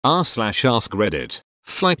r/AskReddit.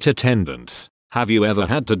 Flight attendants. Have you ever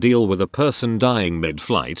had to deal with a person dying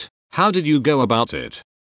mid-flight? How did you go about it?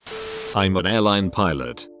 I'm an airline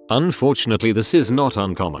pilot. Unfortunately, this is not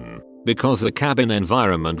uncommon because the cabin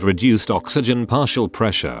environment, reduced oxygen, partial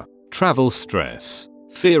pressure, travel stress,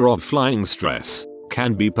 fear of flying stress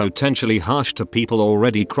can be potentially harsh to people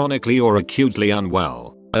already chronically or acutely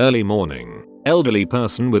unwell. Early morning, elderly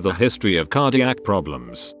person with a history of cardiac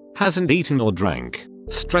problems, hasn't eaten or drank,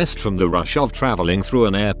 stressed from the rush of traveling through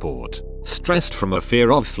an airport, stressed from a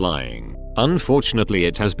fear of flying. Unfortunately,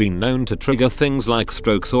 it has been known to trigger things like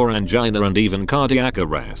strokes or angina and even cardiac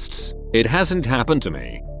arrests. It hasn't happened to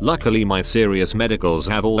me. Luckily, my serious medicals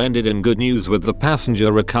have all ended in good news with the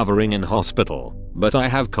passenger recovering in hospital. But I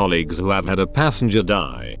have colleagues who have had a passenger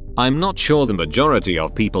die. I'm not sure the majority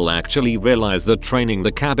of people actually realize the training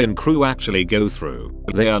the cabin crew actually go through.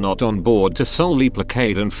 They are not on board to solely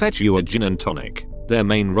placate and fetch you a gin and tonic. Their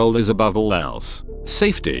main role is, above all else,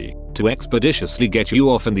 safety, to expeditiously get you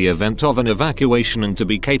off in the event of an evacuation and to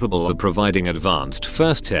be capable of providing advanced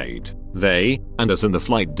first aid. They, and us in the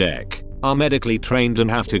flight deck, are medically trained and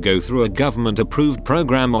have to go through a government-approved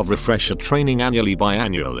program of refresher training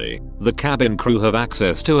biannually. The cabin crew have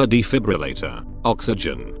access to a defibrillator,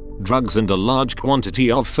 oxygen, drugs and a large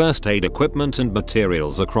quantity of first aid equipment and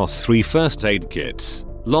materials across 3 first aid kits.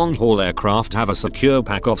 Long-haul aircraft have a secure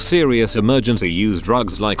pack of serious emergency use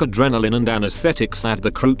drugs like adrenaline and anesthetics that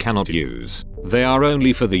the crew cannot use. They are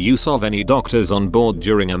only for the use of any doctors on board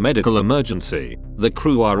during a medical emergency. The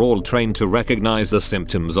crew are all trained to recognize the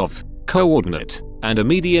symptoms of, coordinate, and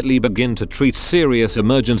immediately begin to treat serious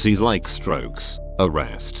emergencies like strokes,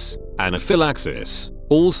 arrests, anaphylaxis,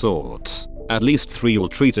 all sorts. At least 3 will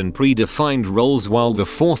treat in predefined roles while the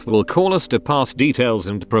 4th will call us to pass details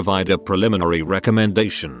and provide a preliminary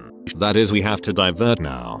recommendation. That is, we have to divert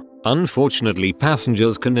now. Unfortunately,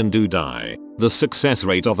 passengers can and do die. The success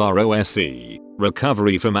rate of ROSE,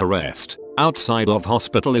 recovery from arrest, outside of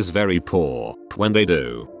hospital is very poor. When they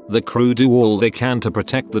do, the crew do all they can to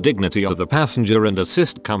protect the dignity of the passenger and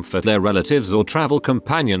assist comfort their relatives or travel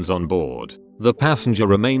companions on board. The passenger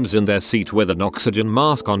remains in their seat with an oxygen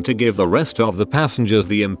mask on to give the rest of the passengers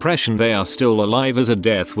the impression they are still alive, as a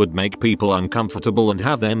death would make people uncomfortable and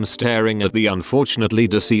have them staring at the unfortunately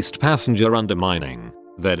deceased passenger, undermining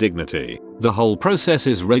their dignity. The whole process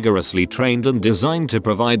is rigorously trained and designed to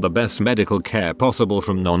provide the best medical care possible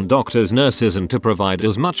from non-doctors, nurses, and to provide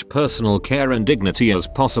as much personal care and dignity as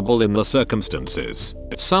possible in the circumstances.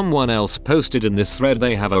 Someone else posted in this thread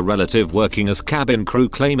they have a relative working as cabin crew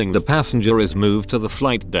claiming the passenger is moved to the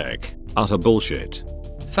flight deck. Utter bullshit.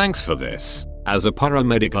 Thanks for this. As a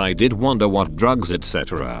paramedic, I did wonder what drugs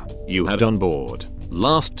etc. you had on board.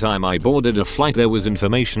 Last time I boarded a flight, there was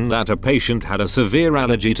information that a patient had a severe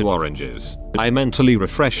allergy to oranges. I mentally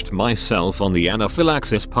refreshed myself on the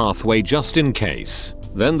anaphylaxis pathway just in case.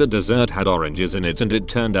 Then the dessert had oranges in it and it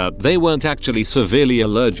turned out they weren't actually severely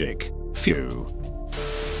allergic. Phew.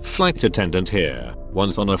 Flight attendant here.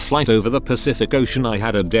 Once on a flight over the Pacific Ocean, I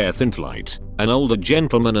had a death in flight. An older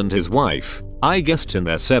gentleman and his wife, I guessed in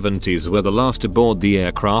their 70s, were the last to board the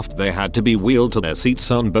aircraft. They had to be wheeled to their seats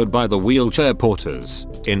on board by the wheelchair porters.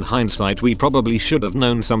 In hindsight, we probably should have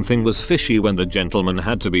known something was fishy when the gentleman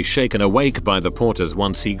had to be shaken awake by the porters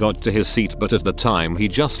once he got to his seat, but at the time he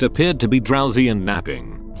just appeared to be drowsy and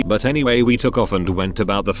napping. But anyway, we took off and went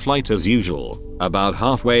about the flight as usual. About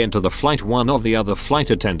halfway into the flight, one of the other flight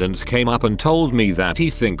attendants came up and told me that he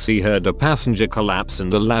thinks he heard a passenger collapse in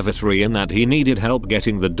the lavatory and that he needed help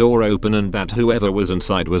getting the door open and that whoever was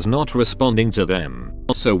inside was not responding to them.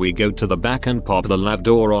 So we go to the back and pop the lav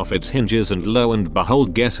door off its hinges, and lo and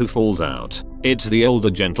behold, guess who falls out? It's the older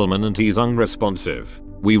gentleman, and he's unresponsive.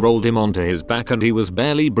 We rolled him onto his back and he was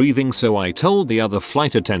barely breathing, so I told the other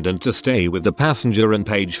flight attendant to stay with the passenger and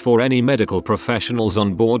page for any medical professionals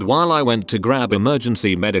on board while I went to grab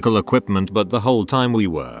emergency medical equipment. But the whole time we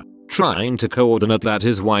were trying to coordinate that,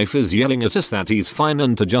 his wife is yelling at us that he's fine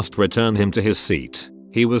and to just return him to his seat.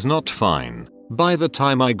 He was not fine. By the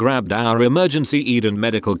time I grabbed our emergency Eden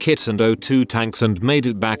medical kits and O2 tanks and made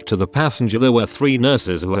it back to the passenger, there were 3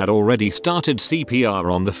 nurses who had already started CPR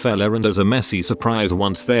on the fella, and as a messy surprise,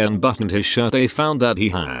 once they unbuttoned his shirt, they found that he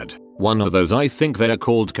had one of those, I think they're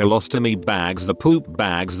called colostomy bags, the poop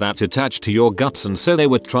bags that attach to your guts, and so they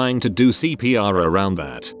were trying to do CPR around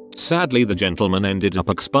that. Sadly, the gentleman ended up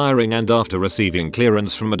expiring, and after receiving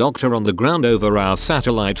clearance from a doctor on the ground over our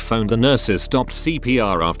satellite phone, the nurses stopped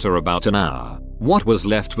CPR after about an hour. What was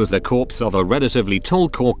left was the corpse of a relatively tall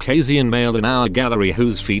Caucasian male in our gallery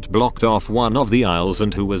whose feet blocked off one of the aisles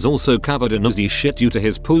and who was also covered in oozy shit due to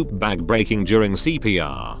his poop bag breaking during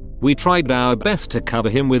CPR. We tried our best to cover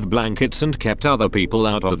him with blankets and kept other people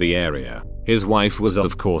out of the area. His wife was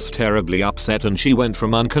of course terribly upset and she went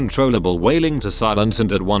from uncontrollable wailing to silence,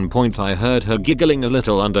 and at one point I heard her giggling a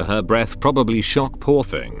little under her breath, probably shock, poor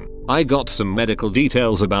thing. I got some medical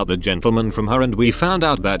details about the gentleman from her and we found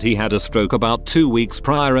out that he had a stroke about 2 weeks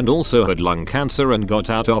prior and also had lung cancer and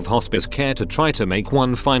got out of hospice care to try to make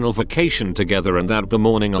one final vacation together, and that the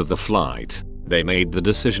morning of the flight they made the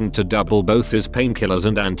decision to double both his painkillers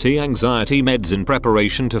and anti-anxiety meds in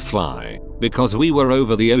preparation to fly. Because we were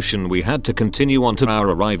over the ocean, we had to continue on to our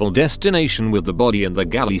arrival destination with the body in the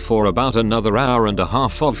galley for about another hour and a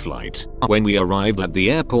half of flight. When we arrived at the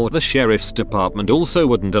airport, the sheriff's department also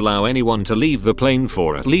wouldn't allow anyone to leave the plane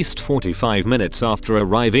for at least 45 minutes after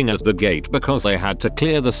arriving at the gate because they had to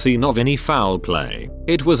clear the scene of any foul play.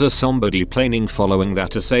 It was a somber deplaning following that,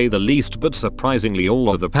 to say the least, but surprisingly all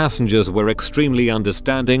of the passengers were extremely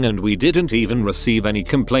understanding and we didn't even receive any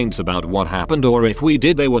complaints about what happened, or if we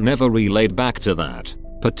did they were never relayed back to that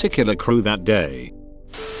particular crew that day.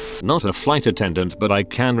 Not a flight attendant, but I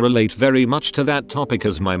can relate very much to that topic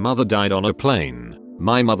as my mother died on a plane.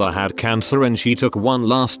 My mother had cancer and she took one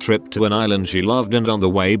last trip to an island she loved, and on the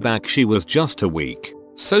way back she was just weak.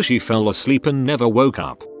 So she fell asleep and never woke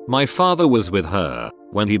up. My father was with her.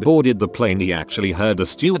 When he boarded the plane he actually heard the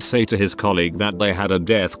steward say to his colleague that they had a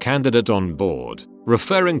death candidate on board,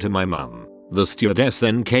 referring to my mum. The stewardess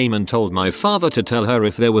then came and told my father to tell her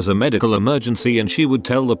if there was a medical emergency and she would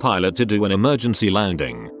tell the pilot to do an emergency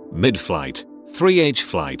landing. Mid-flight, 3H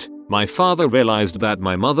flight, my father realized that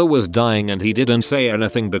my mother was dying and he didn't say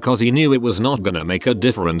anything because he knew it was not gonna make a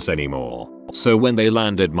difference anymore. So when they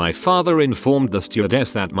landed, my father informed the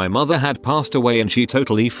stewardess that my mother had passed away and she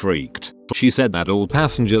totally freaked. She said that all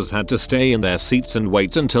passengers had to stay in their seats and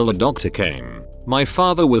wait until a doctor came. My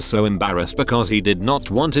father was so embarrassed because he did not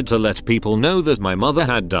wanted to let people know that my mother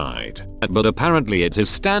had died. But apparently it is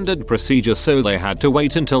standard procedure, so they had to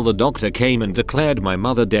wait until the doctor came and declared my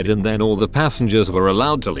mother dead, and then all the passengers were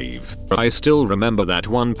allowed to leave. I still remember that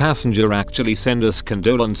one passenger actually sent us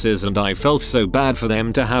condolences and I felt so bad for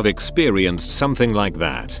them to have experienced something like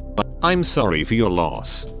that. I'm sorry for your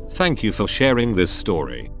loss. Thank you for sharing this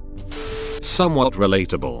story. Somewhat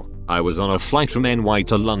relatable. I was on a flight from NY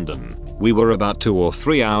to London. We were about 2 or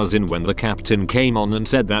 3 hours in when the captain came on and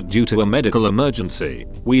said that due to a medical emergency,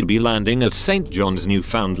 we'd be landing at St. John's,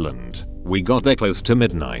 Newfoundland. We got there close to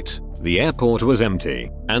midnight. The airport was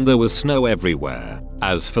empty, and there was snow everywhere.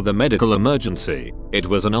 As for the medical emergency, it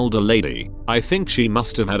was an older lady. I think she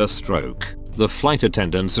must have had a stroke. The flight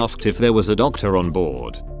attendants asked if there was a doctor on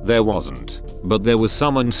board. There wasn't. But there was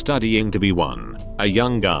someone studying to be one. A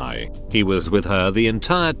young guy. He was with her the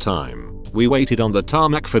entire time. We waited on the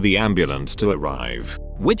tarmac for the ambulance to arrive,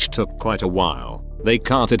 which took quite a while. They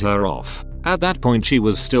carted her off. At that point she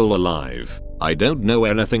was still alive. I don't know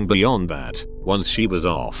anything beyond that. Once she was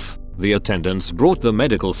off, the attendants brought the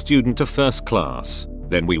medical student to first class.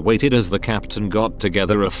 Then we waited as the captain got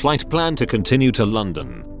together a flight plan to continue to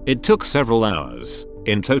London. It took several hours.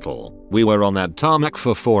 In total, we were on that tarmac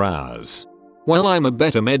for 4 hours. Well, I'm a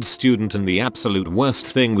better med student and the absolute worst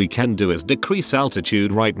thing we can do is decrease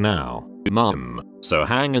altitude right now. Mom. So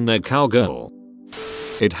hang in there, cowgirl.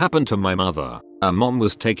 It happened to my mother. A mom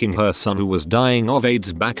was taking her son who was dying of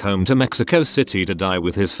AIDS back home to Mexico City to die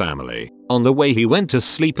with his family. On the way he went to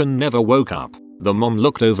sleep and never woke up. The mom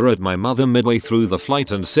looked over at my mother midway through the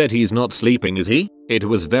flight and said, "He's not sleeping, is he?" It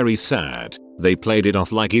was very sad. They played it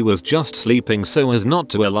off like he was just sleeping so as not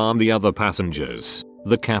to alarm the other passengers.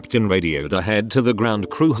 The captain radioed ahead to the ground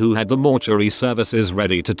crew who had the mortuary services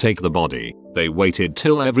ready to take the body. They waited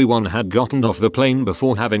till everyone had gotten off the plane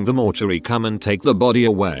before having the mortuary come and take the body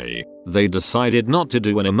away. They decided not to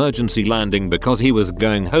do an emergency landing because he was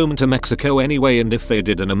going home to Mexico anyway, and if they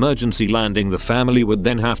did an emergency landing the family would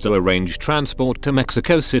then have to arrange transport to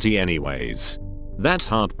Mexico City anyways. That's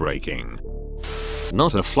heartbreaking.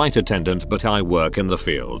 Not a flight attendant, but I work in the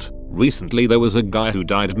field. Recently there was a guy who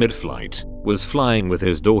died mid-flight. Was flying with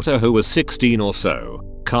his daughter who was 16 or so.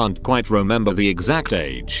 Can't quite remember the exact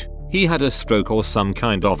age. He had a stroke or some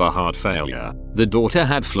kind of a heart failure. The daughter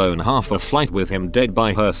had flown half a flight with him dead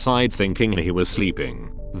by her side thinking he was sleeping.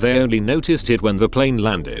 They only noticed it when the plane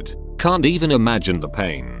landed. Can't even imagine the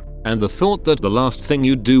pain. And the thought that the last thing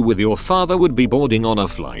you'd do with your father would be boarding on a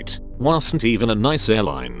flight. Wasn't even a nice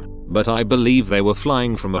airline. But I believe they were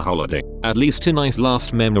flying from a holiday. At least a nice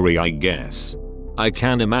last memory, I guess. I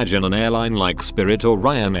can imagine an airline like Spirit or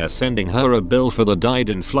Ryanair sending her a bill for the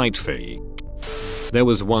died-in flight fee. There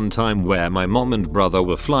was one time where my mom and brother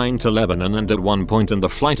were flying to Lebanon, and at one point in the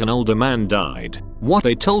flight an older man died. What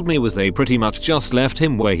they told me was they pretty much just left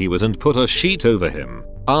him where he was and put a sheet over him.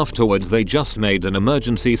 Afterwards they just made an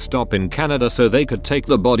emergency stop in Canada so they could take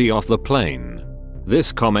the body off the plane.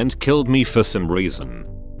 This comment killed me for some reason.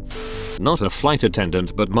 Not a flight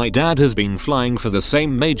attendant, but my dad has been flying for the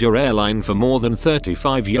same major airline for more than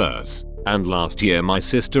 35 years. And last year my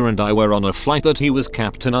sister and I were on a flight that he was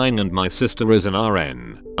captaining, and my sister is an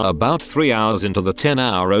RN. About 3 hours into the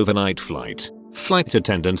 10-hour overnight flight, flight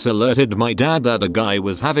attendants alerted my dad that a guy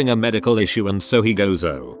was having a medical issue, and so he goes,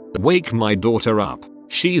 "Oh, wake my daughter up.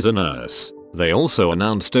 She's a nurse." They also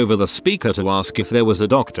announced over the speaker to ask if there was a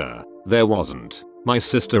doctor. There wasn't. My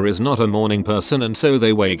sister is not a morning person, and so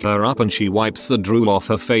they wake her up and she wipes the drool off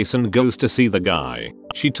her face and goes to see the guy.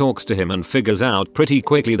 She talks to him and figures out pretty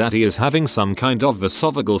quickly that he is having some kind of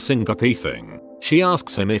esophageal syncope thing. She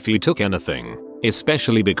asks him if he took anything,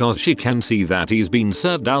 especially because she can see that he's been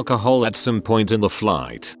served alcohol at some point in the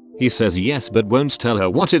flight. He says yes but won't tell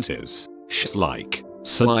her what it is. She's like,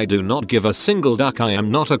 "So I do not give a single duck. I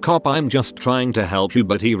am not a cop. I'm just trying to help you,"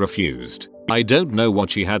 but he refused. I don't know what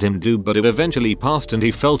she had him do, but it eventually passed and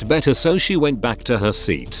he felt better, so she went back to her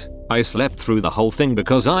seat. I slept through the whole thing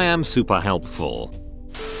because I am super helpful.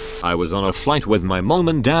 I was on a flight with my mom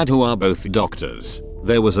and dad, who are both doctors.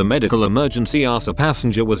 There was a medical emergency as a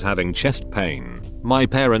passenger was having chest pain. My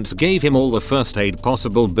parents gave him all the first aid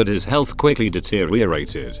possible, but his health quickly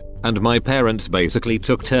deteriorated. And my parents basically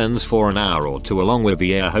took turns for an hour or two along with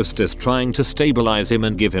the air hostess trying to stabilize him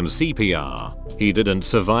and give him CPR. He didn't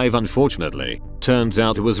survive, unfortunately. Turns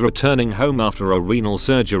out he was returning home after a renal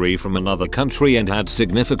surgery from another country and had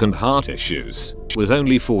significant heart issues. He was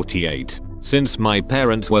only 48. Since my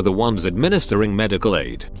parents were the ones administering medical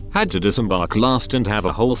aid, had to disembark last and have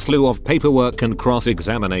a whole slew of paperwork and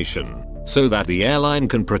cross-examination, so that the airline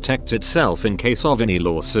can protect itself in case of any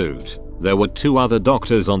lawsuit. There were 2 other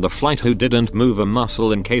doctors on the flight who didn't move a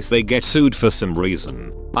muscle in case they get sued for some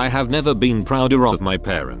reason. I have never been prouder of my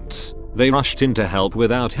parents. They rushed in to help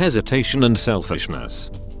without hesitation and selfishness.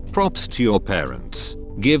 Props to your parents.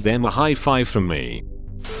 Give them a high five from me.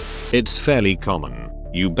 It's fairly common.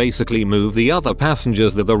 You basically move the other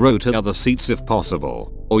passengers to the row to other seats if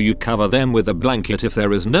possible, or you cover them with a blanket if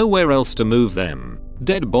there is nowhere else to move them.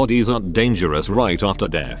 Dead bodies aren't dangerous right after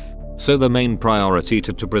death, so the main priority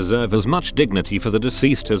to preserve as much dignity for the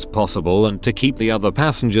deceased as possible and to keep the other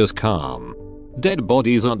passengers calm. Dead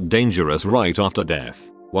bodies aren't dangerous right after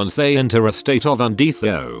death. Once they enter a state of undeath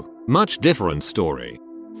though, much different story.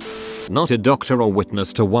 Not a doctor or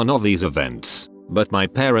witness to one of these events, but my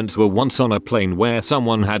parents were once on a plane where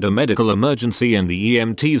someone had a medical emergency and the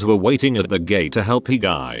EMTs were waiting at the gate to help the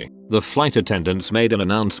guy. The flight attendants made an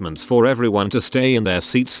announcement for everyone to stay in their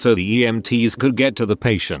seats so the EMTs could get to the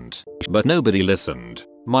patient, but nobody listened.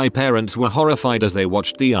 My parents were horrified as they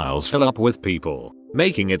watched the aisles fill up with people,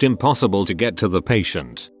 making it impossible to get to the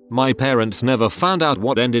patient. My parents never found out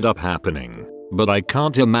what ended up happening, but I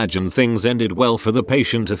can't imagine things ended well for the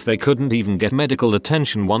patient if they couldn't even get medical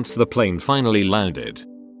attention once the plane finally landed.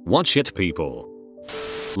 Watch it, people.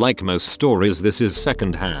 Like most stories, this is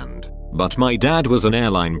second-hand, but my dad was an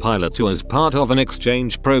airline pilot who, as part of an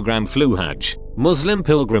exchange program, flew Hajj, Muslim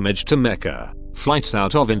pilgrimage to Mecca, flights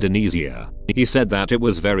out of Indonesia. He said that it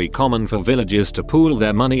was very common for villages to pool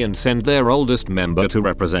their money and send their oldest member to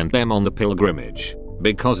represent them on the pilgrimage.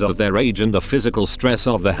 Because of their age and the physical stress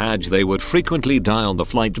of the Hajj, they would frequently die on the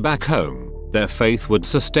flight back home. Their faith would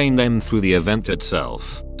sustain them through the event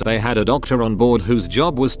itself. They had a doctor on board whose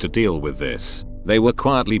job was to deal with this. They were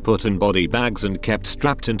quietly put in body bags and kept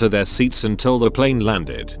strapped into their seats until the plane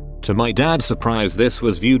landed. To my dad's surprise, this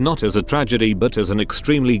was viewed not as a tragedy but as an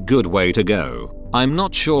extremely good way to go. I'm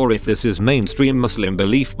not sure if this is mainstream Muslim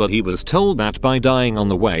belief, but he was told that by dying on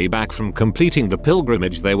the way back from completing the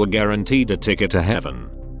pilgrimage they were guaranteed a ticket to heaven.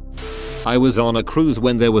 I was on a cruise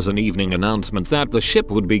when there was an evening announcement that the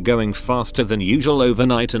ship would be going faster than usual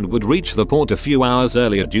overnight and would reach the port a few hours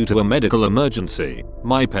earlier due to a medical emergency.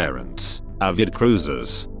 My parents, avid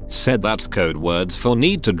cruisers, said that's code words for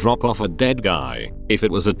need to drop off a dead guy. If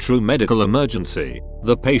it was a true medical emergency,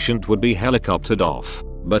 the patient would be helicoptered off.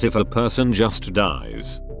 But if a person just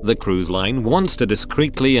dies, the cruise line wants to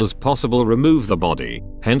discreetly as possible remove the body,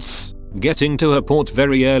 hence, getting to a port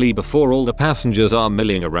very early before all the passengers are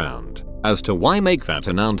milling around. As to why make that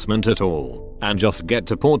announcement at all, and just get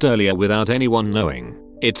to port earlier without anyone knowing,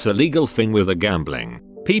 it's a legal thing with the gambling.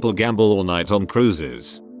 People gamble all night on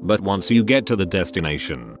cruises, but once you get to the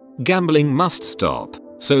destination, gambling must stop,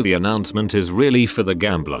 so the announcement is really for the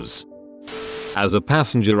gamblers. As a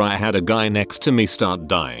passenger, I had a guy next to me start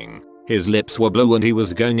dying. His lips were blue and he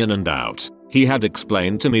was going in and out. He had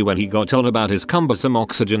explained to me when he got on about his cumbersome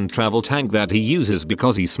oxygen travel tank that he uses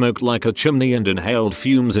because he smoked like a chimney and inhaled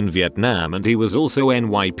fumes in Vietnam, and he was also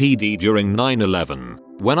NYPD during 9/11.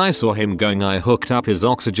 When I saw him going, I hooked up his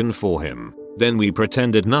oxygen for him. Then we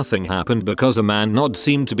pretended nothing happened because a man nod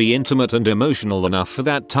seemed to be intimate and emotional enough for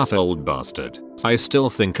that tough old bastard. I still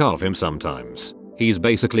think of him sometimes. He's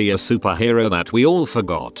basically a superhero that we all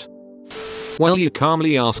forgot. Well, you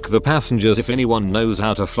calmly ask the passengers if anyone knows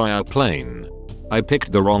how to fly a plane. I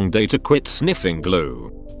picked the wrong day to quit sniffing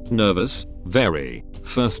glue. Nervous? Very.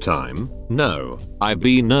 First time? No. I've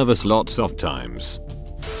been nervous lots of times.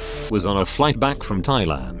 Was on a flight back from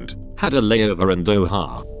Thailand. Had a layover in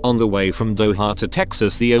Doha. On the way from Doha to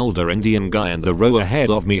Texas, the older Indian guy in the row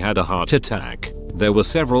ahead of me had a heart attack. There were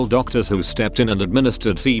several doctors who stepped in and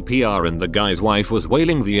administered CPR, and the guy's wife was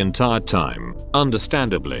wailing the entire time.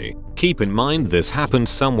 Understandably. Keep in mind this happened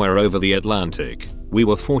somewhere over the Atlantic. We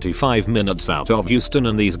were 45 minutes out of Houston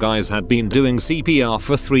and these guys had been doing CPR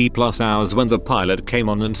for 3+ hours when the pilot came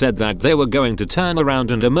on and said that they were going to turn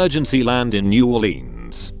around and emergency land in New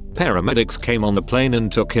Orleans. Paramedics came on the plane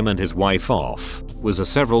and took him and his wife off. Was a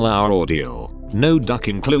several-hour ordeal. No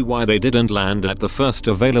ducking clue why they didn't land at the first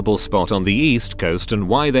available spot on the East Coast and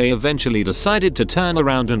why they eventually decided to turn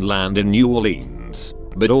around and land in New Orleans.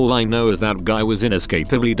 But all I know is that guy was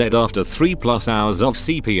inescapably dead after 3+ hours of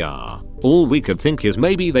CPR. All we could think is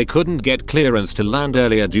maybe they couldn't get clearance to land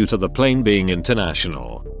earlier due to the plane being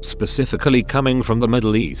international, specifically coming from the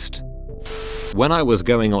Middle East. When I was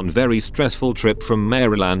going on very stressful trip from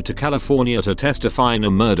Maryland to California to testify in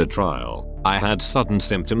a murder trial, I had sudden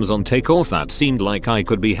symptoms on takeoff that seemed like I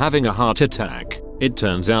could be having a heart attack. It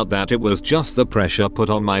turns out that it was just the pressure put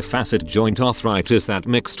on my facet joint arthritis that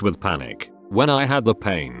mixed with panic when I had the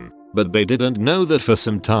pain. But they didn't know that for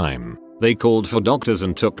some time. They called for doctors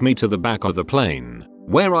and took me to the back of the plane,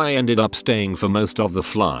 where I ended up staying for most of the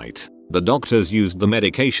flight. The doctors used the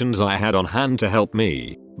medications I had on hand to help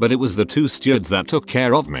me, but it was the two stewards that took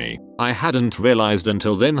care of me. I hadn't realized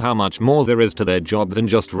until then how much more there is to their job than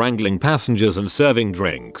just wrangling passengers and serving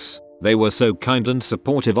drinks. They were so kind and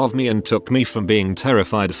supportive of me and took me from being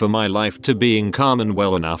terrified for my life to being calm and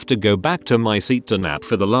well enough to go back to my seat to nap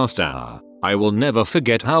for the last hour. I will never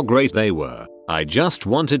forget how great they were. I just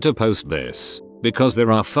wanted to post this, because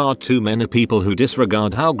there are far too many people who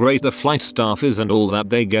disregard how great the flight staff is and all that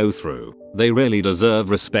they go through. They really deserve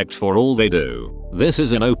respect for all they do. This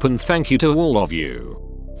is an open thank you to all of you.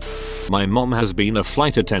 My mom has been a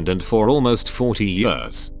flight attendant for almost 40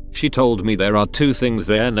 years. She told me there are two things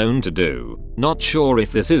they're known to do. Not sure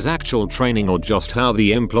if this is actual training or just how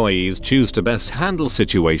the employees choose to best handle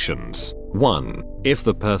situations. 1. If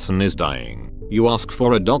the person is dying, you ask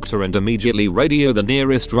for a doctor and immediately radio the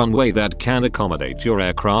nearest runway that can accommodate your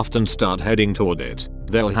aircraft and start heading toward it.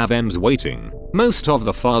 They'll have EMS waiting. Most of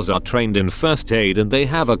the FARs are trained in first aid and they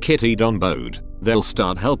have a kit aid on board. They'll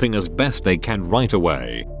start helping as best they can right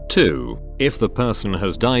away. 2. If the person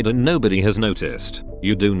has died and nobody has noticed,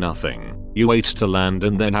 you do nothing. You wait to land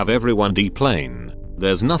and then have everyone deplane.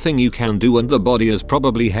 There's nothing you can do and the body is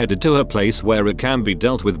probably headed to a place where it can be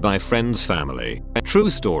dealt with by friends, family. True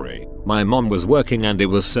story. My mom was working and it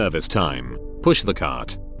was service time. Push the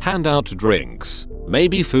cart. Hand out drinks.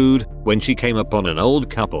 Maybe food, when she came upon an old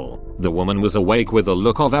couple. The woman was awake with a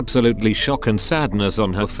look of absolutely shock and sadness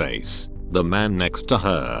on her face. The man next to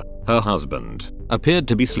her, her husband, appeared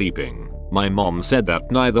to be sleeping. My mom said that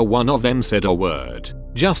neither one of them said a word,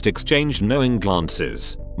 just exchanged knowing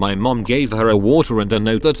glances. My mom gave her a water and a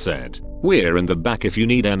note that said, "We're in the back if you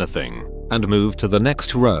need anything," and moved to the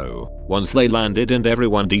next row. Once they landed and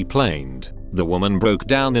everyone deplaned, the woman broke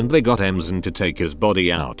down and they got Emson to take his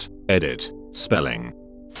body out. Edit. Spelling.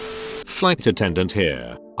 Flight attendant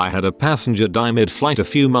here. I had a passenger die mid-flight a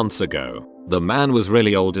few months ago. The man was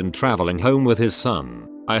really old and traveling home with his son.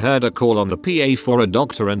 I heard a call on the PA for a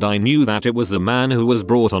doctor and I knew that it was the man who was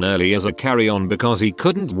brought on early as a carry-on because he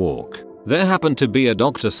couldn't walk. There happened to be a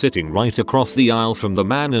doctor sitting right across the aisle from the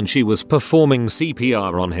man and she was performing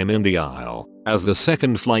CPR on him in the aisle. As the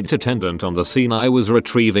second flight attendant on the scene, I was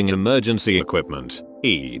retrieving emergency equipment,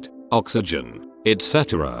 aid, oxygen,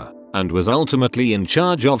 etc., and was ultimately in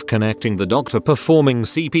charge of connecting the doctor performing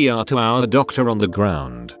CPR to our doctor on the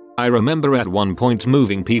ground. I remember at one point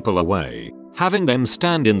moving people away, having them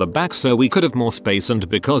stand in the back so we could have more space, and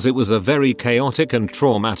because it was a very chaotic and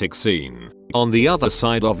traumatic scene. On the other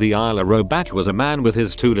side of the aisle, a row back, was a man with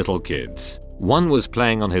his two little kids. One was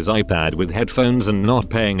playing on his iPad with headphones and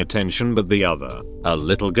not paying attention, but the other, a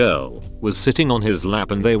little girl, was sitting on his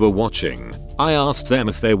lap and they were watching. I asked them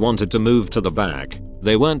if they wanted to move to the back.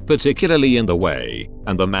 They weren't particularly in the way,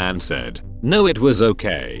 and the man said, no, it was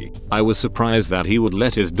okay. I was surprised that he would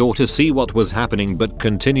let his daughter see what was happening but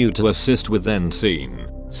continued to assist with then scene.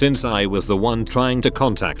 Since I was the one trying to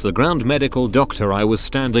contact the ground medical doctor, I was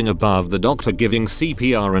standing above the doctor giving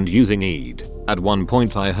CPR and using ED. At one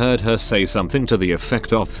point I heard her say something to the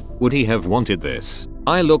effect of, would he have wanted this?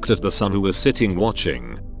 I looked at the son who was sitting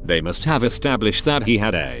watching. They must have established that he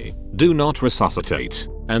had a do not resuscitate,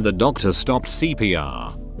 and the doctor stopped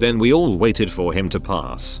CPR. Then we all waited for him to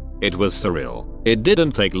pass. It was surreal. It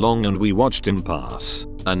didn't take long and we watched him pass.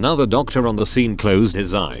 Another doctor on the scene closed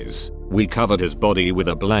his eyes. We covered his body with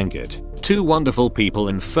a blanket. Two wonderful people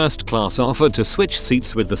in first class offered to switch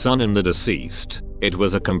seats with the son and the deceased. It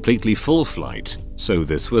was a completely full flight, so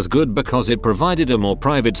this was good because it provided a more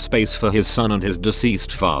private space for his son and his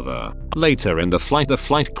deceased father. Later in the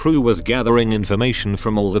flight crew was gathering information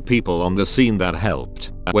from all the people on the scene that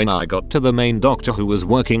helped. When I got to the main doctor who was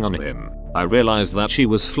working on him, I realized that she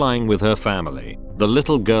was flying with her family. The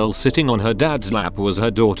little girl sitting on her dad's lap was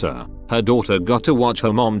her daughter. Her daughter got to watch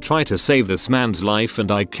her mom try to save this man's life,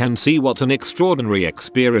 and I can see what an extraordinary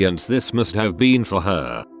experience this must have been for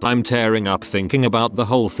her. I'm tearing up thinking about the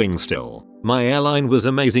whole thing still. My airline was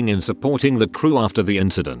amazing in supporting the crew after the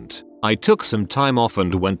incident. I took some time off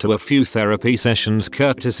and went to a few therapy sessions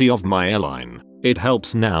courtesy of my airline. It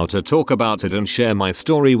helps now to talk about it and share my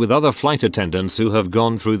story with other flight attendants who have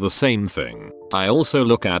gone through the same thing. I also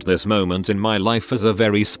look at this moment in my life as a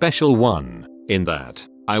very special one, in that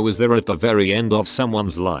I was there at the very end of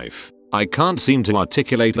someone's life. I can't seem to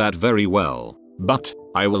articulate that very well, but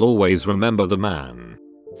I will always remember the man.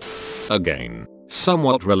 Again,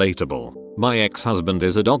 somewhat relatable. My ex-husband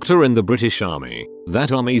is a doctor in the British Army.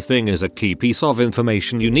 That army thing is a key piece of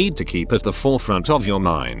information you need to keep at the forefront of your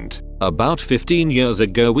mind. About 15 years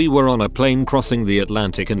ago we were on a plane crossing the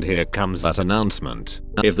Atlantic, and here comes that announcement.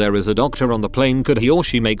 If there is a doctor on the plane, could he or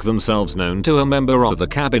she make themselves known to a member of the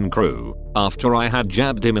cabin crew? After I had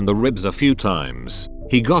jabbed him in the ribs a few times,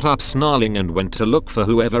 he got up snarling and went to look for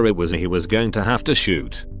whoever it was he was going to have to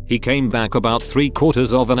shoot. He came back about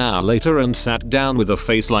 3/4 of an hour later and sat down with a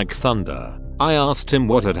face like thunder. I asked him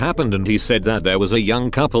what had happened, and he said that there was a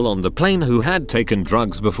young couple on the plane who had taken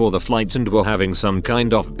drugs before the flight and were having some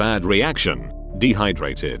kind of bad reaction.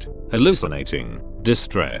 Dehydrated, hallucinating,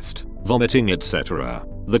 distressed, vomiting, etc.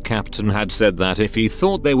 The captain had said that if he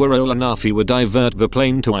thought they were ill enough he would divert the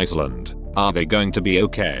plane to Iceland. Are they going to be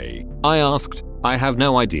okay? I asked. I have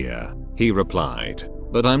no idea, he replied.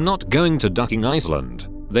 But I'm not going to ducking Iceland.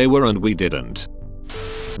 They were and we didn't.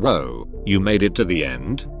 Whoa, you made it to the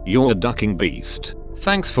end? You're a ducking beast.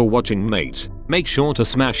 Thanks for watching, mate. Make sure to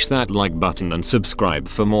smash that like button and subscribe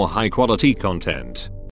for more high quality content.